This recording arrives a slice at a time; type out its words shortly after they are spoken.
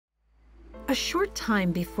A short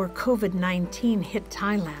time before COVID-19 hit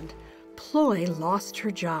Thailand, Ploy lost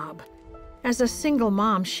her job. As a single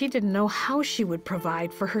mom, she didn't know how she would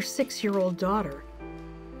provide for her 6-year-old daughter.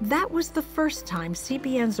 That was the first time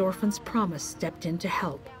CBN's Orphan Promise stepped in to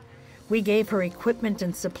help. We gave her equipment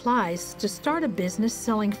and supplies to start a business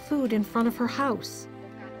selling food in front of her house.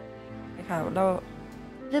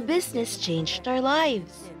 The business changed our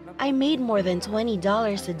lives. I made more than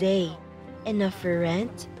 $20 a day, enough for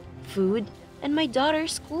rent, food, and my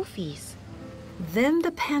daughter's school fees. Then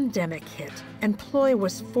the pandemic hit, and Ploy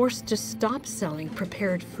was forced to stop selling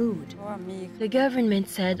prepared food. The government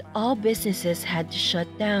said all businesses had to shut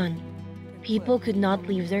down. People could not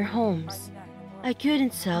leave their homes. I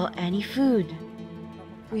couldn't sell any food.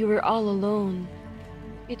 We were all alone.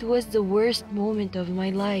 It was the worst moment of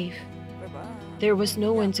my life. There was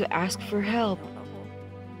no one to ask for help.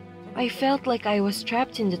 I felt like I was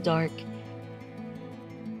trapped in the dark,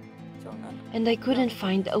 and I couldn't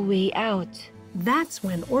find a way out. That's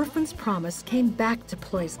when Orphan Promise came back to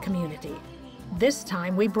Ploy's community. This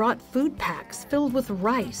time we brought food packs filled with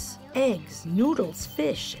rice, eggs, noodles,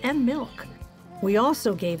 fish, and milk. We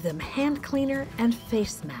also gave them hand cleaner and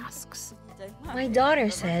face masks. My daughter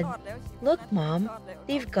said, "Look, Mom,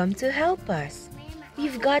 they've come to help us.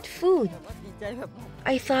 We've got food."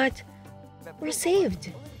 I thought, we're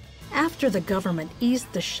saved. After the government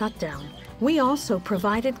eased the shutdown, we also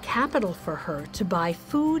provided capital for her to buy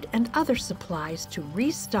food and other supplies to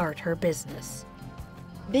restart her business.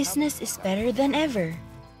 Business is better than ever.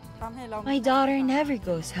 My daughter never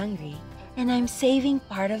goes hungry, and I'm saving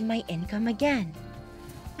part of my income again.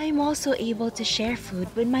 I'm also able to share food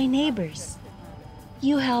with my neighbors.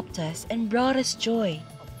 You helped us and brought us joy.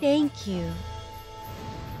 Thank you.